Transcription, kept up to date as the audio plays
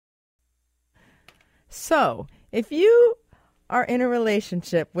So, if you are in a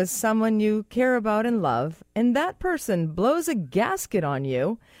relationship with someone you care about and love, and that person blows a gasket on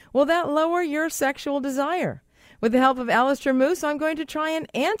you, will that lower your sexual desire? With the help of Alistair Moose, I'm going to try and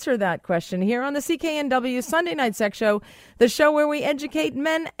answer that question here on the CKNW Sunday Night Sex Show, the show where we educate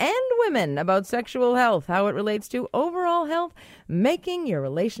men and women about sexual health, how it relates to overall health, making your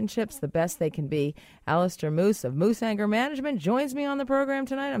relationships the best they can be. Alistair Moose of Moose Anger Management joins me on the program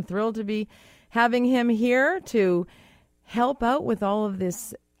tonight. I'm thrilled to be having him here to help out with all of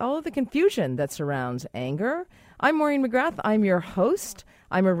the confusion that surrounds anger. I'm Maureen McGrath. I'm your host.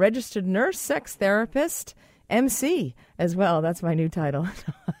 I'm a registered nurse, sex therapist, MC as well. That's my new title.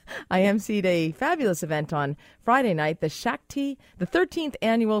 I emceed a fabulous event on Friday night, the 13th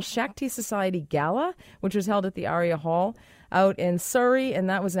annual Shakti Society Gala, which was held at the Aria Hall out in Surrey, and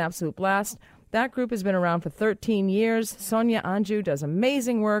that was an absolute blast. That group has been around for 13 years. Sonia Anju does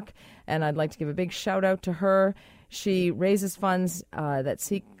amazing work, and I'd like to give a big shout out to her. She raises funds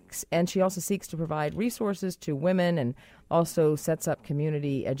and she also seeks to provide resources to women and also sets up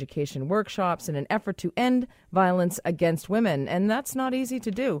community education workshops in an effort to end violence against women. And that's not easy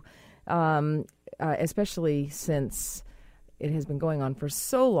to do, especially since it has been going on for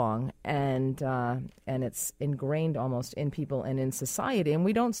so long and it's ingrained almost in people and in society. And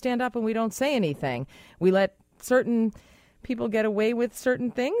we don't stand up and we don't say anything. We let certain people get away with certain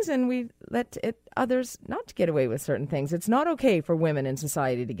things, and we let others not get away with certain things. It's not okay for women in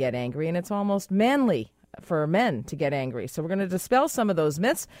society to get angry, and it's almost manly for men to get angry. So we're going to dispel some of those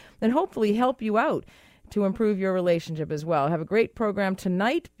myths and hopefully help you out to improve your relationship as well. I have a great program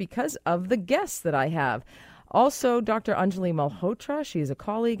tonight because of the guests that I have. Also, Dr. Anjali Malhotra. She's a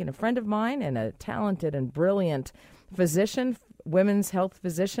colleague and a friend of mine and a talented and brilliant physician, women's health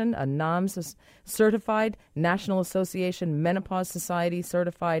physician, a NAMS certified, National Association Menopause Society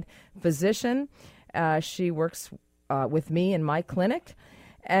certified physician. She works with me in my clinic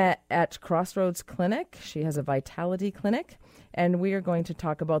at Crossroads Clinic. She has a vitality clinic, and we are going to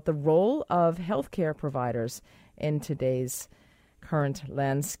talk about the role of healthcare providers in today's current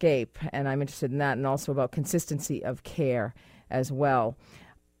landscape, and I'm interested in that, and also about consistency of care as well.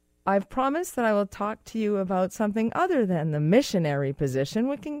 I've promised that I will talk to you about something other than the missionary position,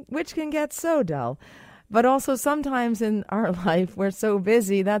 which can get so dull. But also sometimes in our life, we're so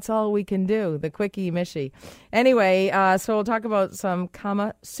busy, that's all we can do, the quickie mishy. Anyway, so we'll talk about some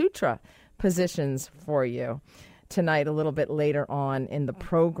Kama Sutra positions for you tonight, a little bit later on in the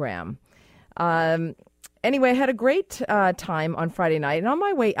program. Anyway, I had a great time on Friday night. And on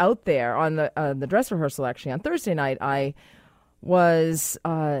my way out there on the dress rehearsal, actually, on Thursday night, I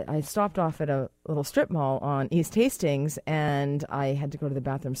stopped off at a little strip mall on East Hastings, and I had to go to the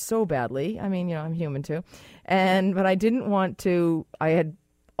bathroom so badly. I mean, I'm human too. But I didn't want to. I had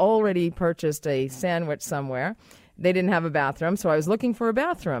already purchased a sandwich somewhere. They didn't have a bathroom, so I was looking for a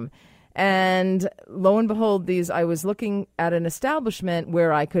bathroom. And lo and behold, I was looking at an establishment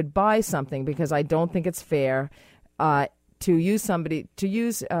where I could buy something, because I don't think it's fair to use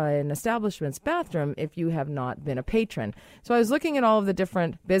an establishment's bathroom if you have not been a patron. So I was looking at all of the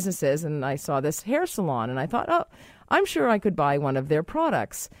different businesses, and I saw this hair salon, and I thought, oh, I'm sure I could buy one of their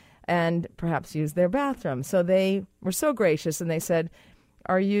products and perhaps use their bathroom. So they were so gracious, and they said,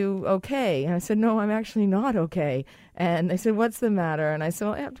 "Are you okay?" And I said, "No, I'm actually not okay." And they said, "What's the matter?" And I said,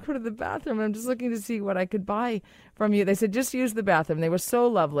 "Well, I have to go to the bathroom. I'm just looking to see what I could buy from you." They said, "Just use the bathroom." They were so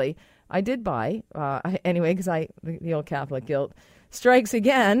lovely. I did buy, anyway, because the old Catholic guilt strikes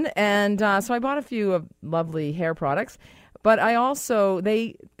again. And so I bought a few lovely hair products. But I also,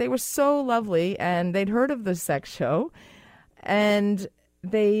 they were so lovely, and they'd heard of the sex show. And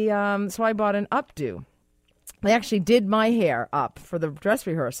so I bought an updo. They actually did my hair up for the dress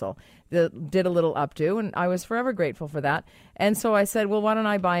rehearsal. They did a little updo, and I was forever grateful for that. And so I said, well, why don't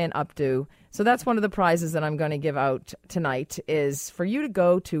I buy an updo? So that's one of the prizes that I'm going to give out tonight, is for you to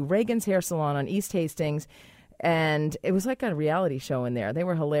go to Reagan's Hair Salon on East Hastings. And it was like a reality show in there. They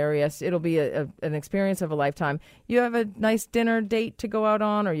were hilarious. It'll be an experience of a lifetime. You have a nice dinner date to go out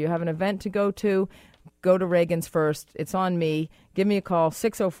on, or you have an event to go to, go to Reagan's first. It's on me. Give me a call,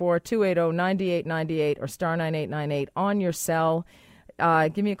 604-280-9898 or star 9898 on your cell.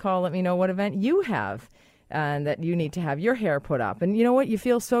 Give me a call. Let me know what event you have and that you need to have your hair put up. And you know what? You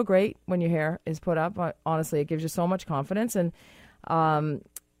feel so great when your hair is put up. Honestly, it gives you so much confidence. And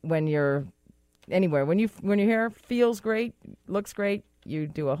when your hair feels great, looks great, you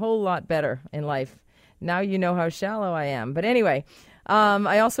do a whole lot better in life. Now you know how shallow I am. But anyway,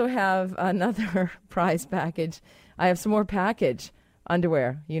 I also have another prize package. I have some more package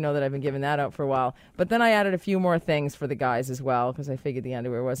underwear. You know that I've been giving that out for a while. But then I added a few more things for the guys as well because I figured the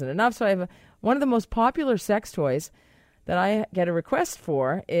underwear wasn't enough. So I have one of the most popular sex toys that I get a request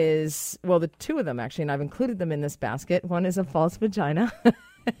for is, well, the two of them actually, and I've included them in this basket. One is a false vagina.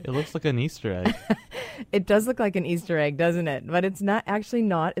 It looks like an Easter egg. It does look like an Easter egg, doesn't it? But it's not actually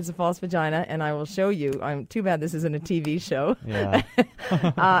not. It's a false vagina, and I will show you. I'm too bad this isn't a TV show. Yeah.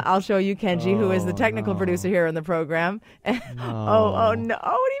 I'll show you Kenji, who is the technical producer here on the program. No. Oh no!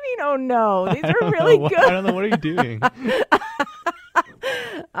 What do you mean? Oh no! These are really good. I don't know. What are you doing?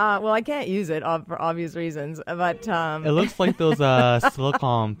 Well, I can't use it for obvious reasons, but It looks like those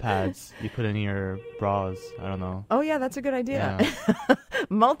silicone pads you put in your bras. I don't know. Oh yeah, that's a good idea. Yeah.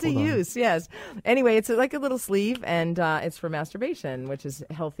 Multi-use, yes. Anyway, it's like a little sleeve, and it's for masturbation, which is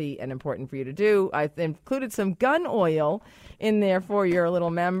healthy and important for you to do. I've included some gun oil in there for your little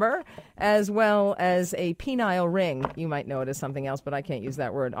member, as well as a penile ring. You might know it as something else, but I can't use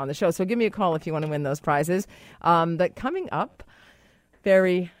that word on the show. So give me a call if you want to win those prizes. But coming up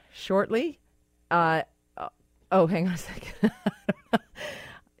very shortly. Hang on a second.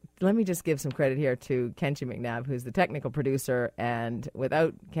 Let me just give some credit here to Kenji McNabb, who's the technical producer. And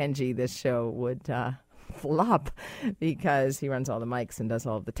without Kenji, this show would flop because he runs all the mics and does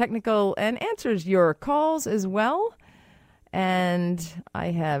all of the technical and answers your calls as well. And I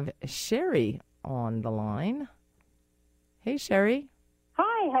have Sherry on the line. Hey, Sherry.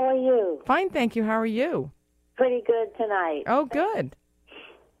 Hi, how are you? Fine, thank you. How are you? Pretty good tonight. Oh, good.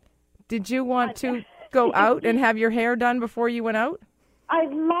 Did you want to go out and have your hair done before you went out?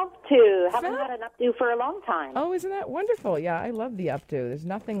 I'd love to. Haven't had an updo for a long time. Oh, isn't that wonderful? Yeah, I love the updo. There's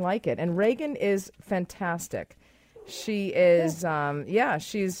nothing like it. And Reagan is fantastic. She is,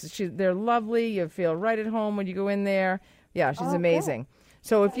 they're lovely. You feel right at home when you go in there. Yeah, she's amazing. Good.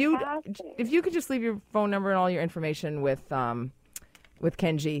 So if you could just leave your phone number and all your information with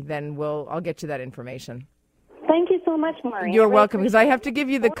Kenji, then I'll get you that information. Thank you so much, Maureen. You're welcome, because I have to give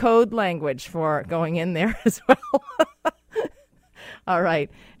you the code language for going in there as well. All right.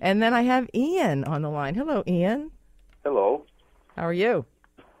 And then I have Ian on the line. Hello, Ian. Hello. How are you?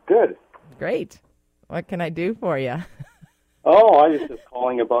 Good. Great. What can I do for you? Oh, I was just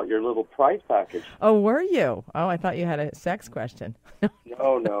calling about your little prize package. Oh, were you? Oh, I thought you had a sex question.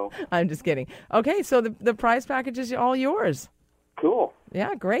 No. I'm just kidding. Okay, so the prize package is all yours. Cool.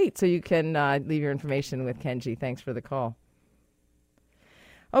 Yeah, great. So you can leave your information with Kenji. Thanks for the call.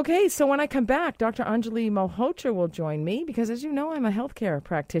 Okay, so when I come back, Dr. Anjali Malhotra will join me because, as you know, I'm a healthcare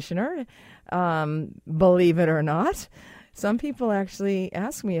practitioner, believe it or not. Some people actually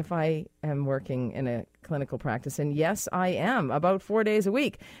ask me if I am working in a clinical practice, and yes, I am, about 4 days a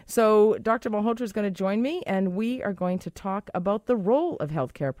week. So Dr. Malhotra is going to join me, and we are going to talk about the role of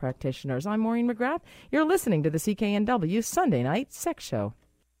healthcare practitioners. I'm Maureen McGrath. You're listening to the CKNW Sunday Night Sex Show.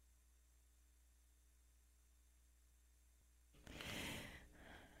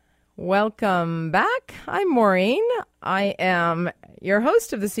 Welcome back. I'm Maureen. I am your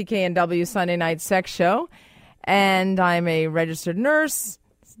host of the CKNW Sunday Night Sex Show, and I'm a registered nurse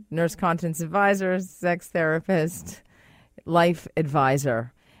continence advisor, sex therapist, life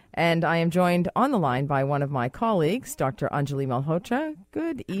advisor. And I am joined on the line by one of my colleagues, Dr. Anjali Malhotra.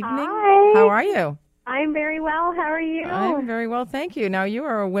 Good evening. Hi. How are you? I'm very well. How are you? I'm very well, thank you. Now, you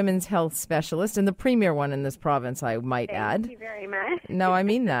are a women's health specialist, and the premier one in this province, I might add. Thank you very much. No, I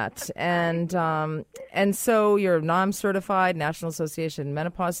mean that. And so you're NOM-certified, National Association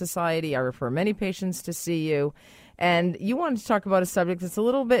Menopause Society. I refer many patients to see you. And you wanted to talk about a subject that's a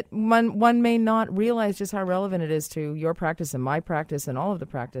little bit, one may not realize just how relevant it is to your practice and my practice and all of the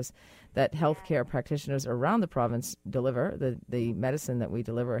practice that healthcare practitioners around the province deliver, the medicine that we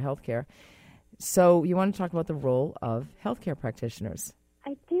deliver, healthcare. So you want to talk about the role of healthcare practitioners.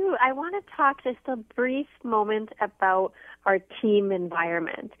 I do. I want to talk just a brief moment about our team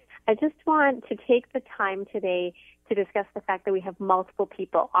environment. I just want to take the time today to discuss the fact that we have multiple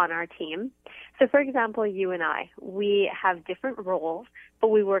people on our team. So, for example, you and I, we have different roles, but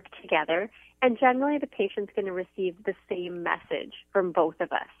we work together, and generally the patient's going to receive the same message from both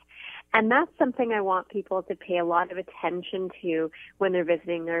of us. And that's something I want people to pay a lot of attention to when they're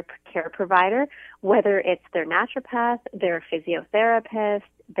visiting their care provider, whether it's their naturopath, their physiotherapist,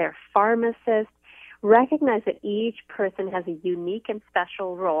 their pharmacist. Recognize that each person has a unique and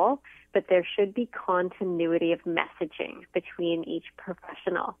special role, but there should be continuity of messaging between each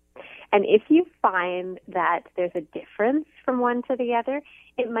professional. And if you find that there's a difference from one to the other,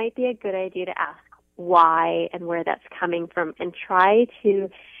 it might be a good idea to ask why and where that's coming from and try to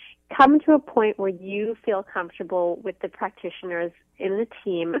come to a point where you feel comfortable with the practitioners in the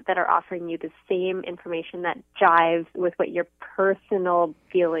team that are offering you the same information that jives with what your personal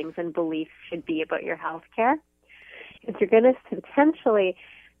feelings and beliefs should be about your health care. Because you're going to potentially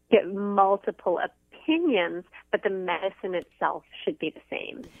get multiple opinions, but the medicine itself should be the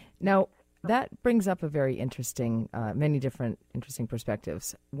same. Now, that brings up a very interesting, many different interesting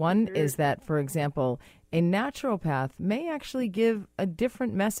perspectives. One is that, for example, a naturopath may actually give a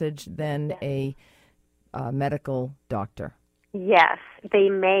different message than a medical doctor. Yes, they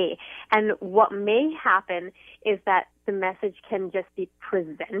may. And what may happen is that the message can just be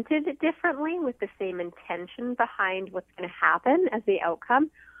presented differently with the same intention behind what's going to happen as the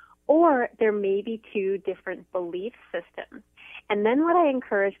outcome, or there may be two different belief systems. And then what I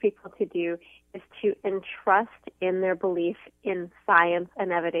encourage people to do is to entrust in their belief in science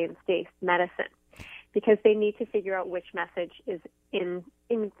and evidence-based medicine, because they need to figure out which message is in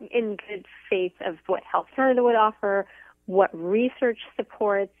good faith of what Health Canada would offer, what research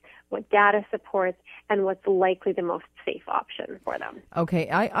supports, what data supports, and what's likely the most safe option for them. Okay,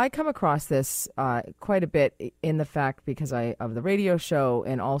 I come across this quite a bit in the fact because of the radio show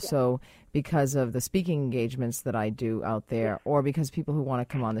and also because of the speaking engagements that I do out there, or because people who want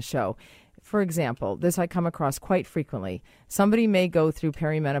to come on the show. For example, this I come across quite frequently. Somebody may go through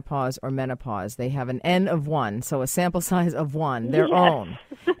perimenopause or menopause. They have an N of 1, so a sample size of 1, their own.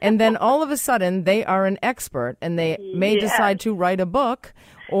 And then all of a sudden, they are an expert, and they may decide to write a book,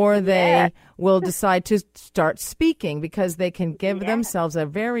 or they will decide to start speaking because they can give themselves a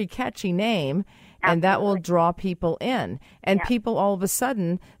very catchy name, and that will draw people in. And people all of a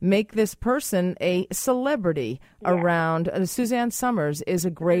sudden make this person a celebrity around. Suzanne Summers is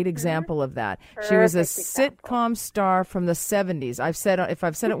a great example of that. She was a sitcom star from the 70s. If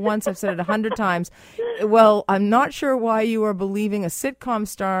I've said it once, I've said it 100 times. Well, I'm not sure why you are believing a sitcom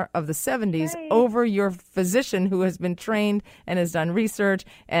star of the 70s over your physician who has been trained and has done research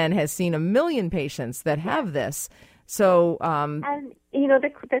and has seen 1 million patients that have this. So, and you know,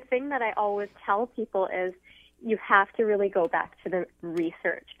 the thing that I always tell people is you have to really go back to the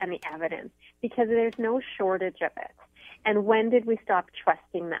research and the evidence, because there's no shortage of it. And when did we stop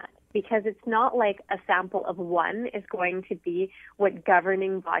trusting that? Because it's not like a sample of 1 is going to be what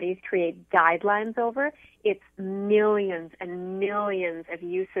governing bodies create guidelines over. It's millions and millions of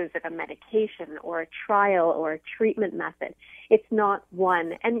uses of a medication or a trial or a treatment method. It's not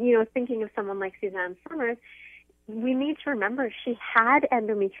 1. And, you know, thinking of someone like Suzanne Summers, we need to remember she had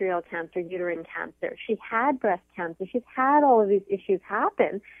endometrial cancer, uterine cancer. She had breast cancer. She's had all of these issues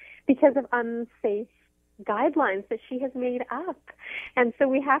happen because of unsafe guidelines that she has made up. And so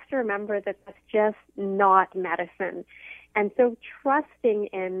we have to remember that that's just not medicine. And so trusting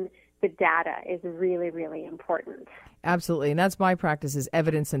in the data is really, really important. Absolutely. And that's my practice, is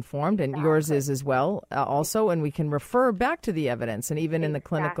evidence-informed, and yours is as well also. And we can refer back to the evidence. And even in the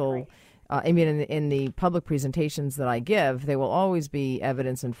clinical in the public presentations that I give, they will always be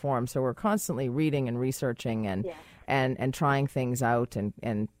evidence-informed. So we're constantly reading and researching and trying things out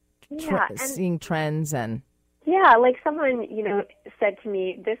and seeing trends and... Yeah, like someone, you know, said to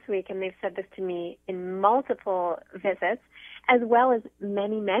me this week, and they've said this to me in multiple visits, as well as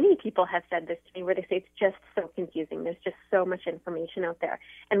many, many people have said this to me, where they say it's just so confusing. There's just so much information out there.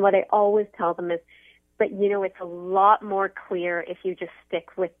 And what I always tell them is, but, you know, it's a lot more clear if you just stick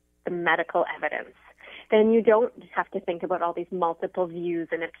with the medical evidence. Then you don't have to think about all these multiple views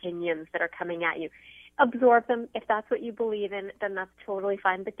and opinions that are coming at you. Absorb them. If that's what you believe in, then that's totally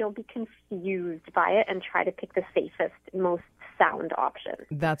fine, but don't be confused by it and try to pick the safest, most sound option.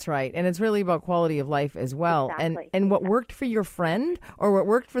 That's right. And it's really about quality of life as well. Exactly. And what worked for your friend, or what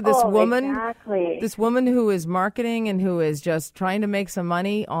worked for this woman, this woman who is marketing and who is just trying to make some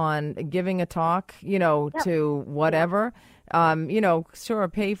money on giving a talk, you know, to whatever. You know, sure,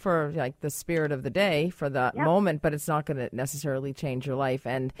 pay for like the spirit of the day for that moment, but it's not going to necessarily change your life.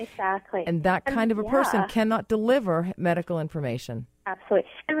 And and that kind of a person cannot deliver medical information. Absolutely.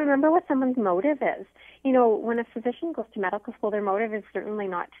 And remember what someone's motive is. You know, when a physician goes to medical school, their motive is certainly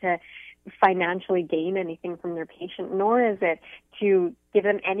not to financially gain anything from their patient, nor is it to give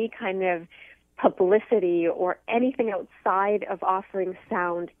them any kind of publicity or anything outside of offering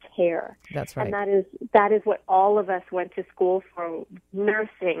sound care. That's right. And that is what all of us went to school for.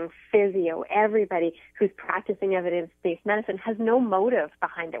 Nursing, physio, everybody who's practicing evidence-based medicine has no motive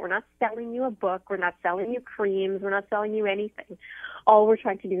behind it. We're not selling you a book. We're not selling you creams. We're not selling you anything. All we're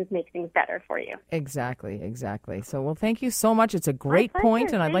trying to do is make things better for you. Exactly. So, well, thank you so much. It's a great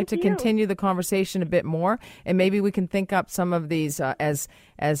point, and I'd like to continue the conversation a bit more, and maybe we can think up some of these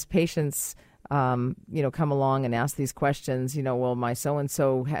as patients come along and ask these questions, well, my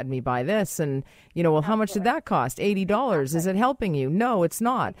so-and-so had me buy this and, well, how much did that cost? $80. Is it helping you? No, it's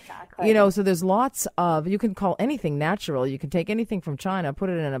not. Exactly. So there's lots of, you can call anything natural. You can take anything from China, put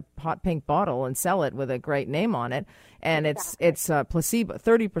it in a hot pink bottle and sell it with a great name on it. And it's placebo.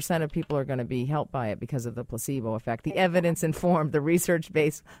 30% of people are going to be helped by it because of the placebo effect, the evidence-informed, the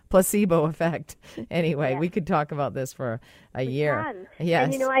research-based placebo effect. Anyway, we could talk about this for a year.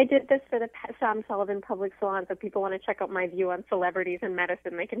 Yes. And, I did this for the Sam Sullivan Public Salon, so people want to check out my view on celebrities and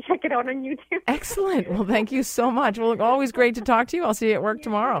medicine. They can check it out on YouTube. Excellent. Well, thank you so much. Well, always great to talk to you. I'll see you at work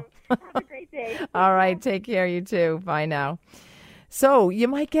tomorrow. Have a great day. All right. Take care. You too. Bye now. So you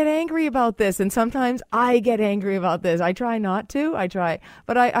might get angry about this, and sometimes I get angry about this. I try not to.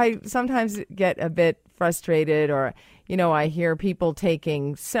 But I sometimes get a bit frustrated, or, I hear people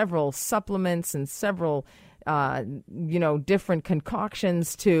taking several supplements and several, different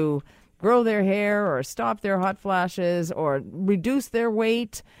concoctions to grow their hair or stop their hot flashes or reduce their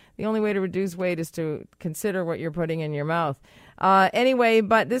weight. The only way to reduce weight is to consider what you're putting in your mouth. Anyway,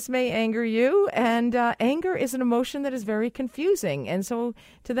 but this may anger you, and anger is an emotion that is very confusing. And so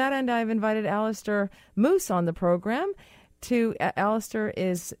to that end, I've invited Alistair Moose on the program. Alistair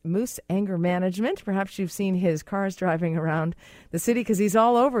is Moose Anger Management. Perhaps you've seen his cars driving around the city because he's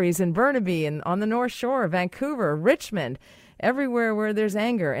all over. He's in Burnaby and on the North Shore, Vancouver, Richmond, everywhere where there's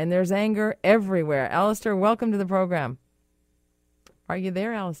anger, and there's anger everywhere. Alistair, welcome to the program. Are you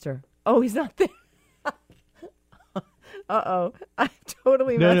there, Alistair? Oh, he's not there. Uh-oh. I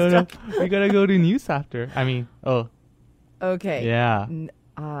totally messed up. We got to go to news after. Okay. Yeah.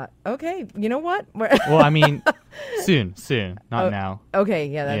 Okay. You know what? soon. Not now. Okay.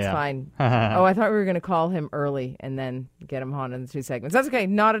 Yeah, that's fine. I thought we were going to call him early and then get him on in the 2 segments. That's okay.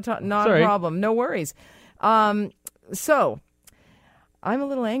 Not a problem. No worries. So I'm a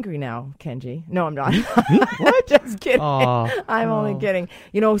little angry now, Kenji. No, I'm not. What? Just kidding. I'm only kidding.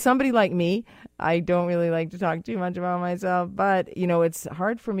 Somebody like me, I don't really like to talk too much about myself, but, it's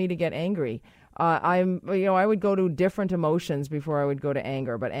hard for me to get angry. I would go to different emotions before I would go to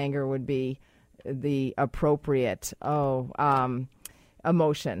anger, but anger would be the appropriate,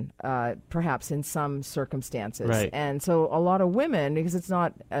 emotion, perhaps in some circumstances. Right. And so a lot of women, because it's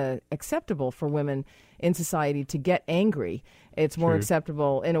not acceptable for women in society to get angry, it's more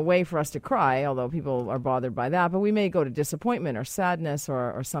acceptable in a way for us to cry, although people are bothered by that, but we may go to disappointment or sadness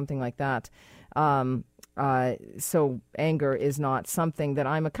or something like that. So anger is not something that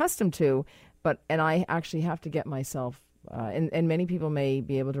I'm accustomed to, and I actually have to get myself, and many people may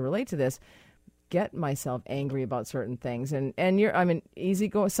be able to relate to this, get myself angry about certain things. And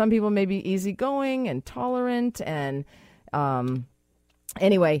easygoing. Some people may be easygoing and tolerant, and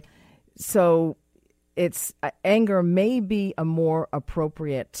anyway, so it's anger may be a more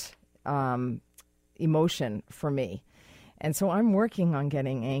appropriate emotion for me, and so I'm working on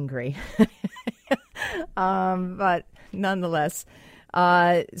getting angry. But nonetheless,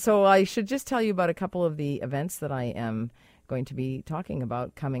 so I should just tell you about a couple of the events that I am going to be talking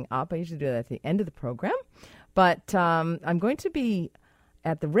about coming up. I usually do that at the end of the program, but I'm going to be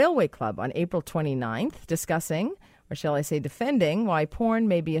at the Railway Club on April 29th discussing, or shall I say defending, why porn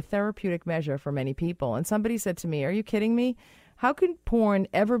may be a therapeutic measure for many people. And somebody said to me, "Are you kidding me? How could porn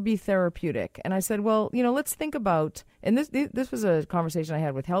ever be therapeutic?" And I said, well, let's think about, and this was a conversation I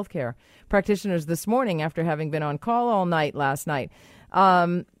had with healthcare practitioners this morning after having been on call all night last night.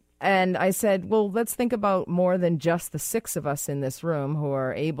 And I said, well, let's think about more than just the 6 of us in this room who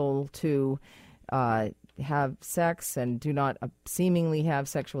are able to have sex and do not seemingly have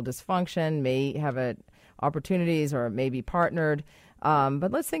sexual dysfunction, may have opportunities or may be partnered.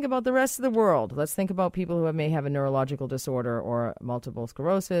 But let's think about the rest of the world. Let's think about people who may have a neurological disorder or multiple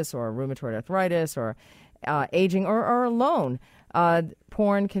sclerosis or rheumatoid arthritis or aging or alone.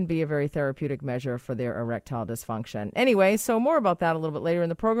 Porn can be a very therapeutic measure for their erectile dysfunction. Anyway, so more about that a little bit later in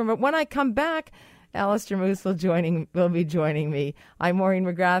the program. But when I come back, Alistair Moose will be joining me. I'm Maureen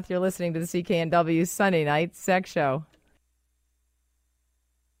McGrath. You're listening to the CKNW Sunday Night Sex Show.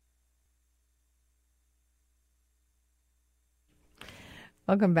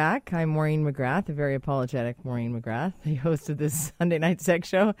 Welcome back. I'm Maureen McGrath, a very apologetic Maureen McGrath, the host of this Sunday Night Sex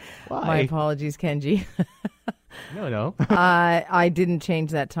Show. Why? My apologies, Kenji. No. I didn't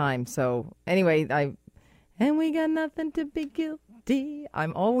change that time. So anyway, and we got nothing to be guilty.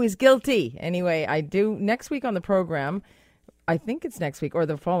 I'm always guilty. Anyway, I do next week on the program. I think it's next week or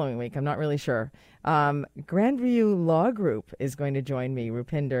the following week. I'm not really sure. Grandview Law Group is going to join me.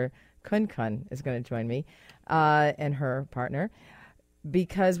 Rupinder Kunkun is going to join me and her partner.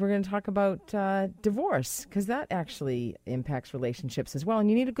 because we're going to talk about divorce, because that actually impacts relationships as well. And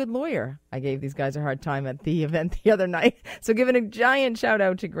you need a good lawyer. I gave these guys a hard time at the event the other night. So giving a giant shout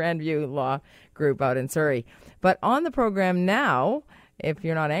out to Grandview Law Group out in Surrey. But on the program now, if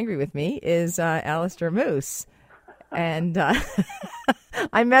you're not angry with me, is Alistair Moose. And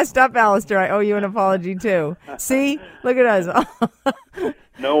I messed up, Alistair. I owe you an apology, too. See? Look at us.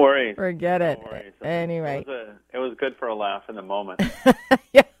 No worries. Forget it. No worries. Anyway. It was good for a laugh in the moment.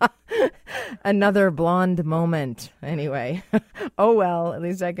 Yeah. Another blonde moment. Anyway. Oh, well, at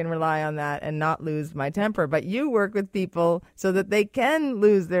least I can rely on that and not lose my temper. But you work with people so that they can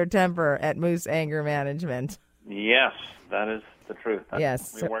lose their temper at Moose Anger Management. Yes, that is the truth.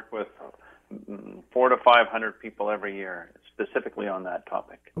 Yes. We work with 400 to 500 people every year, specifically on that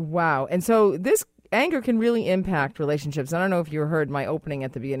topic. Wow. And so this anger can really impact relationships. I don't know if you heard my opening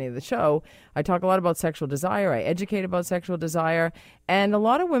at the beginning of the show. I talk a lot about sexual desire. I educate about sexual desire. And a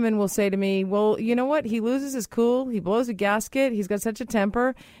lot of women will say to me, well, you know what? He loses his cool. He blows a gasket. He's got such a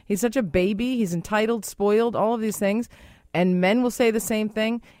temper. He's such a baby. He's entitled, spoiled, all of these things. And men will say the same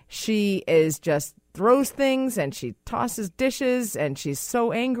thing. She is just throws things and she tosses dishes and she's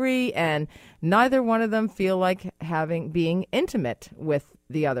so angry, and neither one of them feel like being intimate with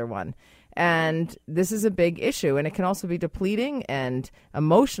the other one. And this is a big issue, and it can also be depleting and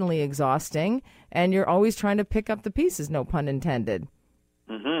emotionally exhausting, and you're always trying to pick up the pieces, no pun intended.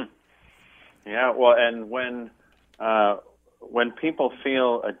 Mm-hmm. Yeah, well, and when people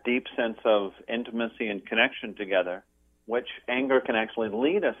feel a deep sense of intimacy and connection together, which anger can actually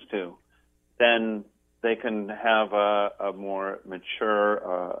lead us to, then they can have a more mature,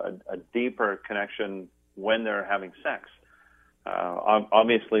 a deeper connection when they're having sex.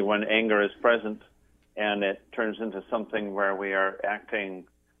 Obviously, when anger is present and it turns into something where we are acting,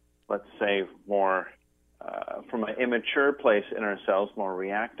 let's say, more from an immature place in ourselves, more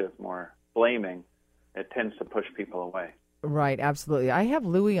reactive, more blaming, it tends to push people away. Right, absolutely. I have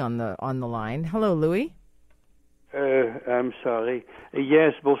Louis on the line. Hello, Louis. I'm sorry.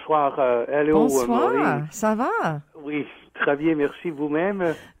 Yes, bonsoir. Hello, Bonsoir, Maureen. Ça va? Oui, très bien, merci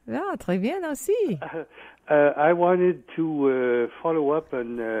vous-même. Yeah, très bien aussi. I wanted to follow up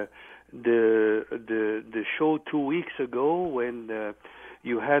on the show 2 weeks ago when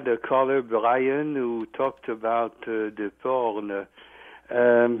you had a caller, Brian, who talked about the porn.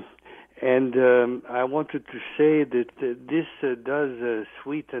 And I wanted to say that this does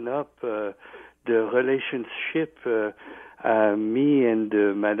sweeten up the relationship, me and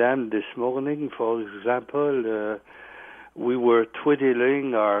Madame this morning. For example, we were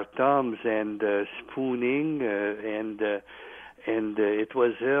twiddling our thumbs and spooning, and it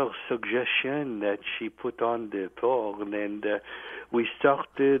was her suggestion that she put on the porn, and we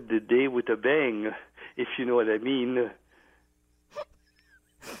started the day with a bang, if you know what I mean.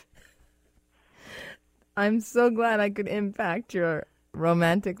 I'm so glad I could impact your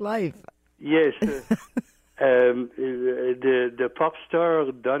romantic life. Yes. The pop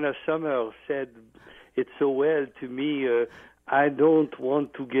star Donna Summer said it so well to me, I don't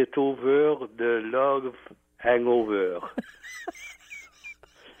want to get over the love hangover.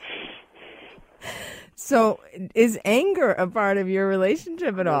 So is anger a part of your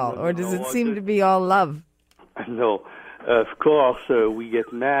relationship at all? Or does it seem to be all love? No. Of course, we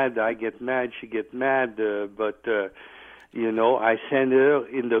get mad, I get mad, she gets mad, but, you know, I send her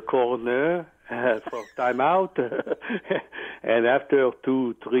in the corner for time out, and after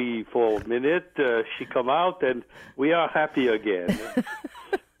 2, 3, 4 minutes, she come out, and we are happy again.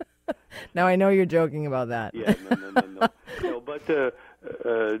 Now, I know you're joking about that. Yeah, no, but the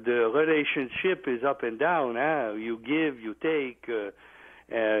relationship is up and down. Huh? You give, you take.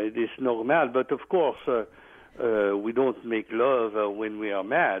 It is normal, but of course, we don't make love when we are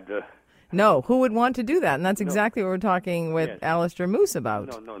mad. No, who would want to do that? And that's exactly what we're talking with Alistair Moose about.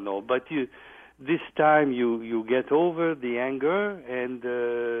 No. But this time you get over the anger, and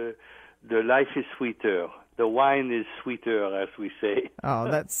the life is sweeter. The wine is sweeter, as we say. Oh,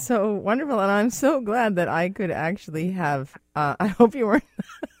 that's so wonderful. And I'm so glad that I could actually have, I hope you weren't.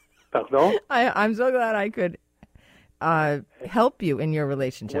 Pardon? I'm so glad I could help you in your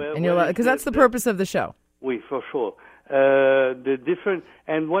relationship. Because that's the purpose of the show. Oui, for sure. The different,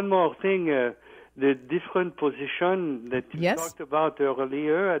 and one more thing, the different position that you talked about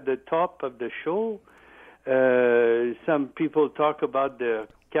earlier at the top of the show. Some people talk about the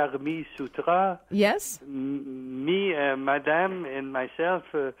Karmi Sutra. Yes. Me, Madame, and myself,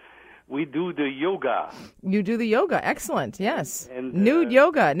 we do the yoga. You do the yoga. Excellent. Yes. And, nude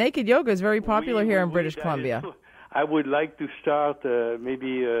yoga, naked yoga is very popular here in British Columbia. I would like to start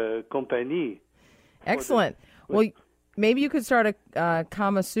maybe a company. Excellent. Well, maybe you could start a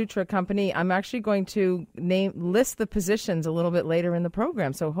Kama Sutra company. I'm actually going to list the positions a little bit later in the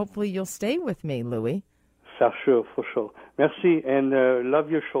program, so hopefully you'll stay with me, Louis. For sure. Merci, and love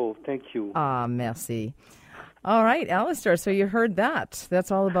your show. Thank you. Merci. All right, Alistair, so you heard that.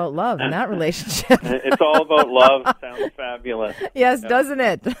 That's all about love and that relationship. It's all about love. Sounds fabulous. Yes, doesn't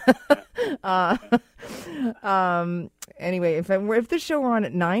it? Anyway, if this show were on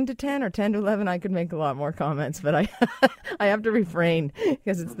at 9 to 10 or 10 to 11, I could make a lot more comments, but I I have to refrain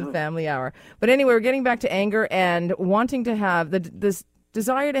because it's the family hour. But anyway, we're getting back to anger and wanting to have this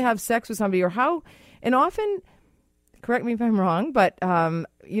desire to have sex with somebody, or how, and often, correct me if I'm wrong, but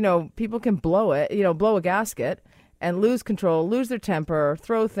people can blow a gasket and lose control, lose their temper,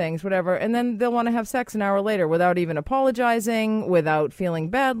 throw things, whatever, and then they'll want to have sex an hour later without even apologizing, without feeling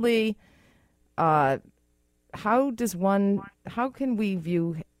badly. How can we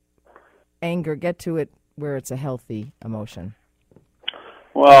view anger, get to it where it's a healthy emotion?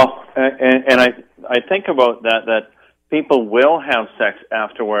 Well, and I think about that people will have sex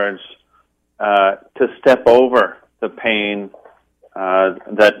afterwards to step over the pain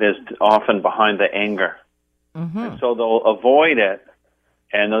that is often behind the anger. Mm-hmm. And so they'll avoid it,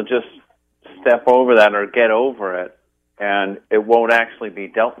 and they'll just step over that or get over it, and it won't actually be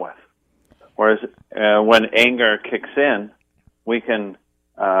dealt with. Whereas when anger kicks in, we can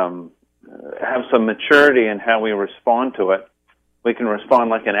have some maturity in how we respond to it. We can respond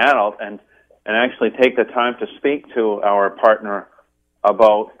like an adult and actually take the time to speak to our partner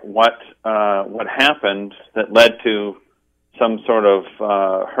about what happened that led to some sort of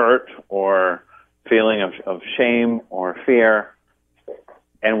hurt or feeling of shame or fear,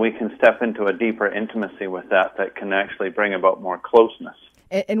 and we can step into a deeper intimacy with that can actually bring about more closeness.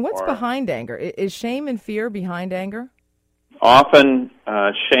 And what's behind anger? Is shame and fear behind anger? Often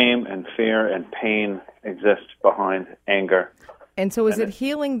shame and fear and pain exist behind anger. And so is it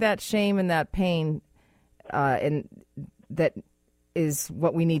healing that shame and that pain and that is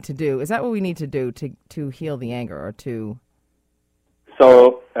what we need to do? Is that what we need to do to heal the anger or to...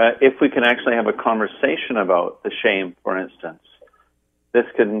 So if we can actually have a conversation about the shame, for instance, this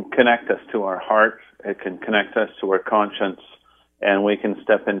can connect us to our heart, it can connect us to our conscience, and we can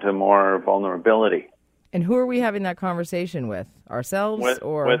step into more vulnerability. And who are we having that conversation with? Ourselves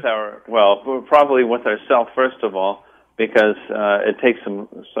or... probably with ourselves first of all, because it takes some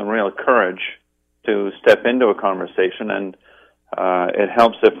real courage to step into a conversation, and it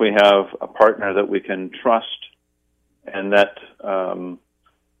helps if we have a partner that we can trust, and that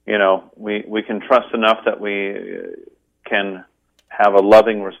we can trust enough that we can have a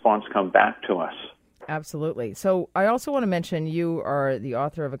loving response come back to us. Absolutely. So I also want to mention you are the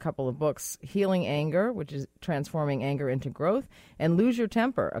author of a couple of books, Healing Anger, which is Transforming Anger into Growth, and Lose Your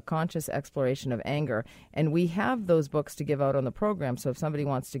Temper, A Conscious Exploration of Anger. And we have those books to give out on the program, so if somebody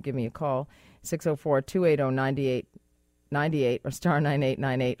wants to give me a call, 604-280-9898 or star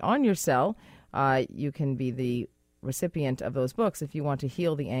 9898 on your cell, you can be the recipient of those books if you want to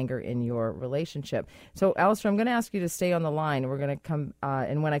heal the anger in your relationship. So, Alistair, I'm going to ask you to stay on the line. We're going to come,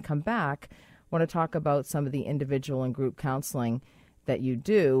 and when I come back, I want to talk about some of the individual and group counseling that you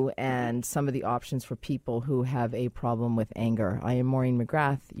do and some of the options for people who have a problem with anger. I am Maureen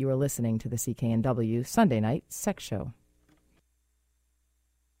McGrath. You are listening to the CKNW Sunday Night Sex Show.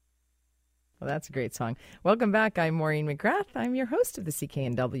 Well, that's a great song. Welcome back. I'm Maureen McGrath. I'm your host of the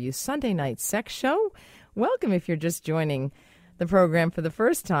CKNW Sunday Night Sex Show. Welcome if you're just joining the program for the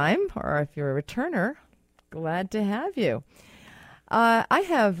first time, or if you're a returner, glad to have you.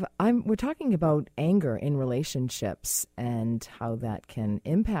 We're talking about anger in relationships and how that can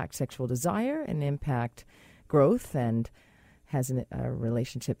impact sexual desire and impact growth and has a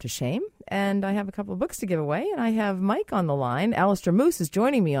relationship to shame. And I have a couple of books to give away, and I have Mike on the line. Alistair Moose is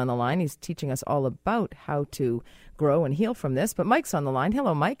joining me on the line. He's teaching us all about how to grow and heal from this. But Mike's on the line.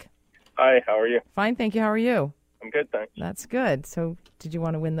 Hello, Mike. Hi, how are you? Fine, thank you. How are you? I'm good, thanks. That's good. So did you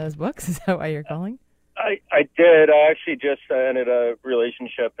want to win those books? Is that why you're calling? I did. I actually just ended a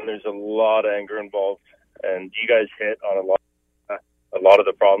relationship, and there's a lot of anger involved. And you guys hit on a lot of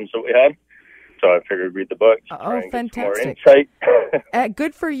the problems that we had. So I figured read the book. Oh, fantastic. More insight.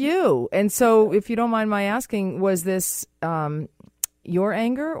 Good for you. And so if you don't mind my asking, was this your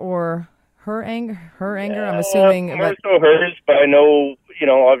anger or her anger? Her anger, I'm assuming. More so hers, but I know,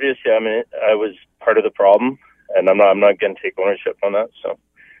 obviously, I was part of the problem, and I'm not going to take ownership on that. So,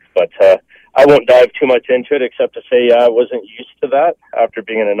 but I won't dive too much into it, except to say I wasn't used to that after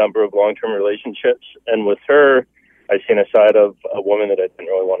being in a number of long-term relationships. And with her, I've seen a side of a woman that I didn't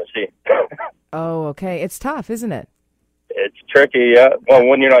really want to see. Oh, okay. It's tough, isn't it? it's tricky. Yeah. Well,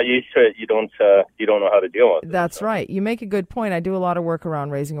 when you're not used to it, you don't know how to deal with it. That's right. You make a good point. I do a lot of work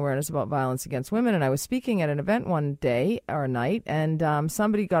around raising awareness about violence against women, and I was speaking at an event one day or night, and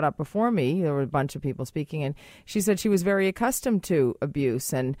somebody got up before me. There were a bunch of people speaking, and she said she was very accustomed to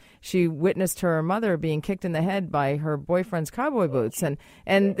abuse, and she witnessed her mother being kicked in the head by her boyfriend's cowboy boots, and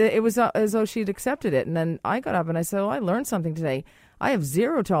it was as though she'd accepted it. And then I got up and I said, I learned something today. I have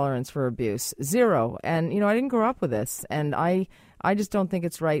zero tolerance for abuse, zero. And, I didn't grow up with this, and I just don't think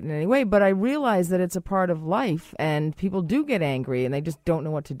it's right in any way. But I realize that it's a part of life, and people do get angry, and they just don't know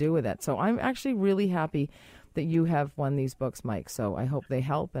what to do with it. So I'm actually really happy that you have won these books, Mike. So I hope they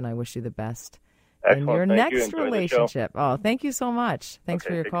help, and I wish you the best Excellent. in your Thank next relationship. Oh, thank you so much. Thanks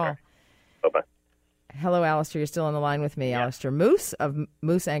for your call. Care. Bye-bye. Hello, Alistair. You're still on the line with me. Yeah. Alistair Moose of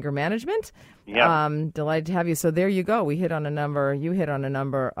Moose Anger Management. Yeah. Delighted to have you. So there you go. You hit on a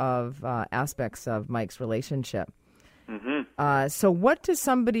number of aspects of Mike's relationship. Mm-hmm. So what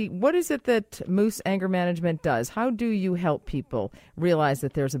is it that Moose Anger Management does? How do you help people realize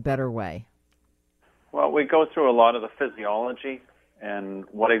that there's a better way? Well, we go through a lot of the physiology and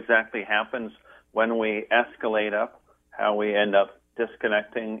what exactly happens when we escalate up, how we end up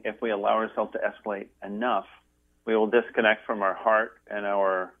disconnecting. If we allow ourselves to escalate enough, we will disconnect from our heart and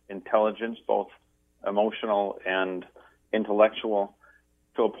our intelligence, both emotional and intellectual,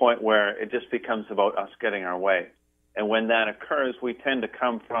 to a point where it just becomes about us getting our way. And when that occurs, we tend to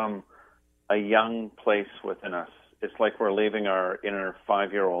come from a young place within us. It's like we're leaving our inner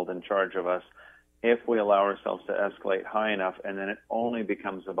 5-year-old in charge of us if we allow ourselves to escalate high enough, and then it only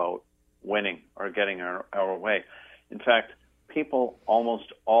becomes about winning or getting our way. In fact, people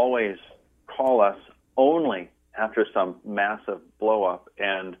almost always call us only after some massive blow-up,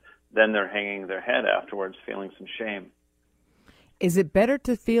 and then they're hanging their head afterwards, feeling some shame. Is it better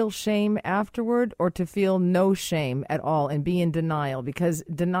to feel shame afterward or to feel no shame at all and be in denial? Because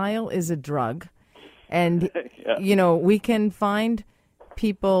denial is a drug. And, Yeah. We can find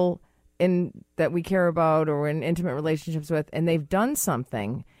people that we care about or in intimate relationships with, and they've done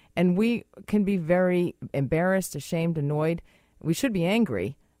something, and we can be very embarrassed, ashamed, annoyed. We should be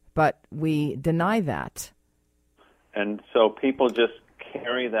angry, but we deny that. And so people just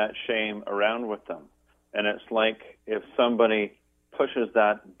carry that shame around with them. And it's like if somebody pushes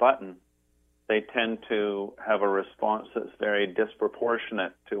that button, they tend to have a response that's very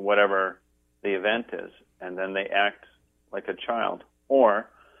disproportionate to whatever the event is. And then they act like a child. Or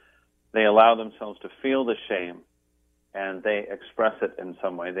they allow themselves to feel the shame and they express it in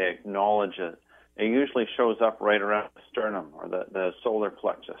some way. They acknowledge it. It usually shows up right around the sternum or the solar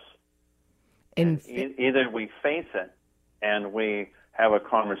plexus. Either we face it and we have a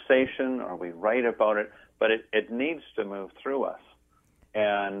conversation or we write about it, but it needs to move through us.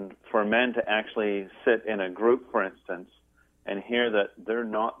 And for men to actually sit in a group, for instance, and hear that they're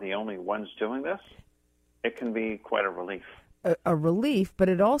not the only ones doing this, it can be quite a relief. A relief, but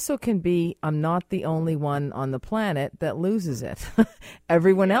it also can be, I'm not the only one on the planet that loses it.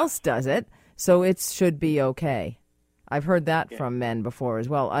 Everyone else does it, so it should be okay. I've heard that from men before as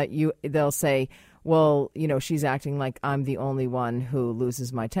well. They'll say, well, she's acting like I'm the only one who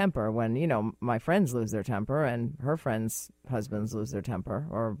loses my temper when, my friends lose their temper and her friends' husbands lose their temper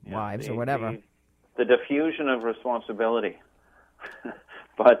or wives or whatever. The diffusion of responsibility.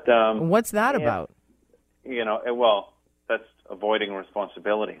 But what's that about? Well, that's avoiding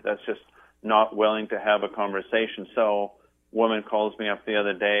responsibility. That's just not willing to have a conversation. So a woman calls me up the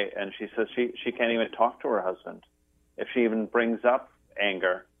other day and she says she can't even talk to her husband. If she even brings up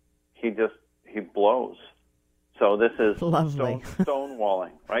anger, he blows. So this is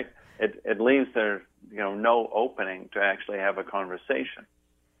stonewalling, right? It leaves there, no opening to actually have a conversation.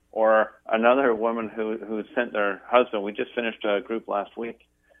 Or another woman who sent their husband, we just finished a group last week,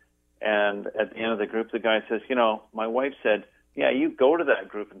 and at the end of the group, the guy says, my wife said, yeah, you go to that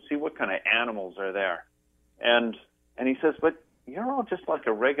group and see what kind of animals are there. And he says, but you're all just like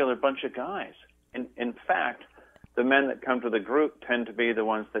a regular bunch of guys. In fact, the men that come to the group tend to be the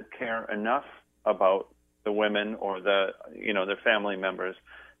ones that care enough about the women or their family members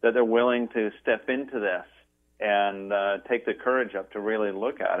that they're willing to step into this and take the courage up to really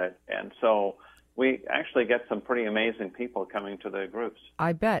look at it. And so we actually get some pretty amazing people coming to the groups.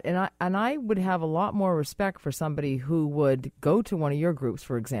 I bet. And I would have a lot more respect for somebody who would go to one of your groups,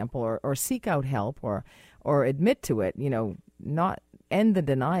 for example, or seek out help or admit to it, not end the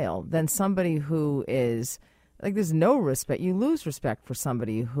denial, than somebody who is like, there's no respect. You lose respect for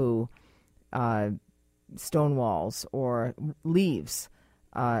somebody who stonewalls or leaves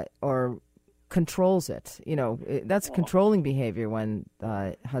or controls it. That's controlling behavior when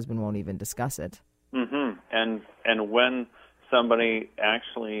the husband won't even discuss it. Mm-hmm. And when somebody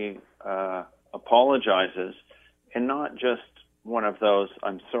actually apologizes, and not just one of those,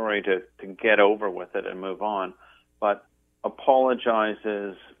 I'm sorry, to get over with it and move on, but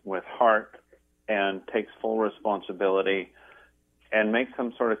apologizes with heart and takes full responsibility and makes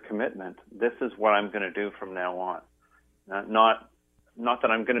some sort of commitment. This is what I'm going to do from now on. Not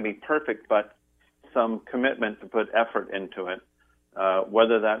that I'm going to be perfect, but some commitment to put effort into it,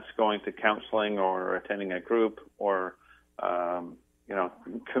 whether that's going to counseling or attending a group or,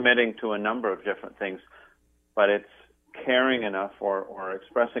 committing to a number of different things. But it's caring enough or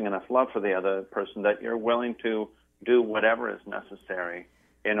expressing enough love for the other person that you're willing to do whatever is necessary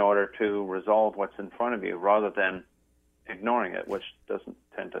in order to resolve what's in front of you rather than ignoring it, which doesn't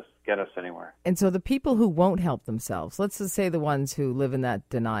tend to get us anywhere. And so the people who won't help themselves, let's just say the ones who live in that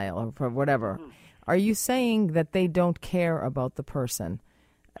denial or for whatever, are you saying that they don't care about the person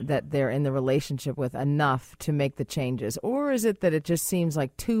that they're in the relationship with enough to make the changes? Or is it that it just seems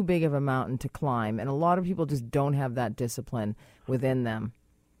like too big of a mountain to climb and a lot of people just don't have that discipline within them?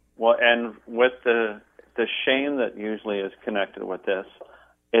 Well, and with the shame that usually is connected with this,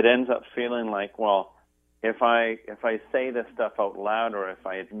 it ends up feeling like, well, if I say this stuff out loud or if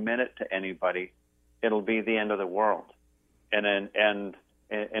I admit it to anybody, it'll be the end of the world. And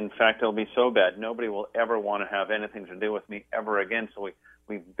in fact, it'll be so bad, nobody will ever want to have anything to do with me ever again. So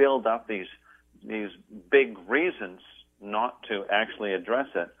we build up these big reasons not to actually address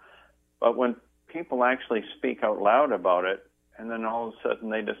it. But when people actually speak out loud about it, and then all of a sudden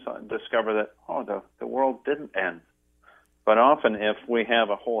they discover that, the world didn't end. But often if we have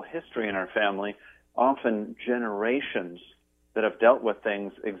a whole history in our family, often generations that have dealt with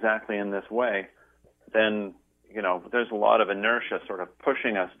things exactly in this way, then, there's a lot of inertia sort of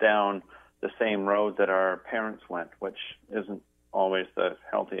pushing us down the same road that our parents went, which isn't always the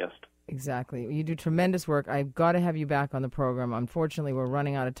healthiest. Exactly. You do tremendous work. I've got to have you back on the program. Unfortunately, we're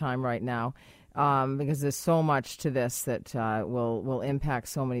running out of time right now because there's so much to this that will impact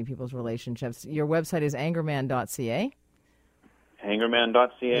so many people's relationships. Your website is angerman.ca.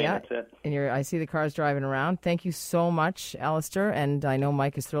 Angerman.ca, yeah. That's it. And I see the cars driving around. Thank you so much, Alistair. And I know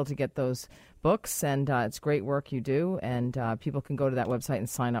Mike is thrilled to get those books, and it's great work you do. And people can go to that website and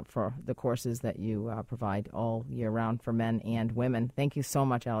sign up for the courses that you provide all year round for men and women. Thank you so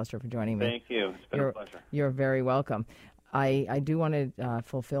much, Alistair, for joining me. Thank you. It's been a pleasure. You're very welcome. I do want to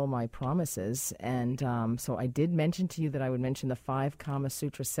fulfill my promises, and so I did mention to you that I would mention the 5 Kama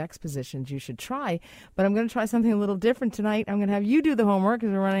Sutra sex positions you should try, but I'm going to try something a little different tonight. I'm going to have you do the homework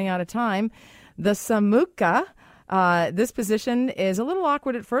because we're running out of time. The Samukha. This position is a little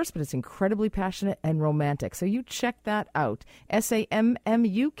awkward at first, but it's incredibly passionate and romantic. So you check that out.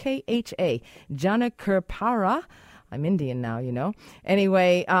 Sammukha. Janakirpara. I'm Indian now,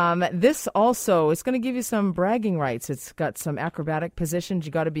 Anyway, this also is going to give you some bragging rights. It's got some acrobatic positions.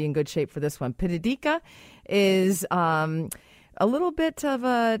 You got to be in good shape for this one. Pidadika is a little bit of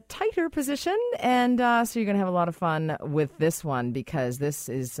a tighter position, and so you're going to have a lot of fun with this one because this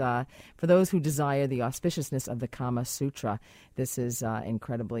is for those who desire the auspiciousness of the Kama Sutra. This is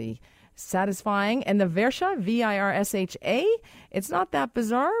incredibly satisfying. And the Virsha, Virsha, it's not that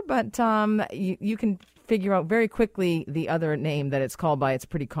bizarre, but you can figure out very quickly the other name that it's called by. It's a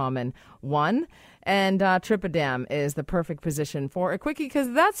pretty common one. And Tripadam is the perfect position for a quickie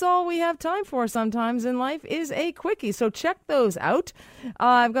because that's all we have time for sometimes in life is a quickie. So check those out.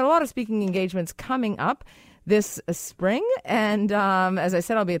 I've got a lot of speaking engagements coming up this spring. And as I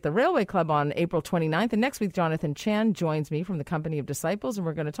said, I'll be at the Railway Club on April 29th. And next week, Jonathan Chan joins me from the Company of Disciples. And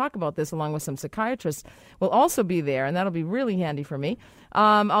we're going to talk about this along with some psychiatrists. We'll also be there, and that'll be really handy for me.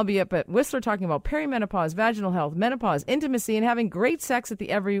 I'll be up at Whistler talking about perimenopause, vaginal health, menopause, intimacy, and having great sex at the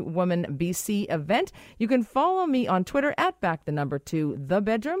Every Woman BC event. You can follow me on Twitter at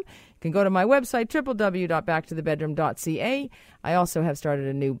 @back2thebedroom. You can go to my website, www.backtothebedroom.ca. I also have started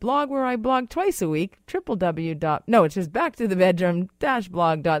a new blog where I blog twice a week, it's just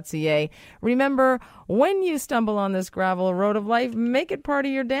backtothebedroom-blog.ca. Remember, when you stumble on this gravel road of life, make it part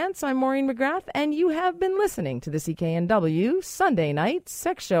of your dance. I'm Maureen McGrath, and you have been listening to the CKNW Sunday Night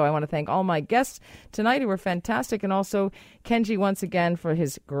Sex Show. I want to thank all my guests tonight who were fantastic, and also Kenji once again for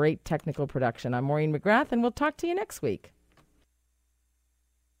his great technical production. I'm Maureen McGrath, and we'll talk to you next week.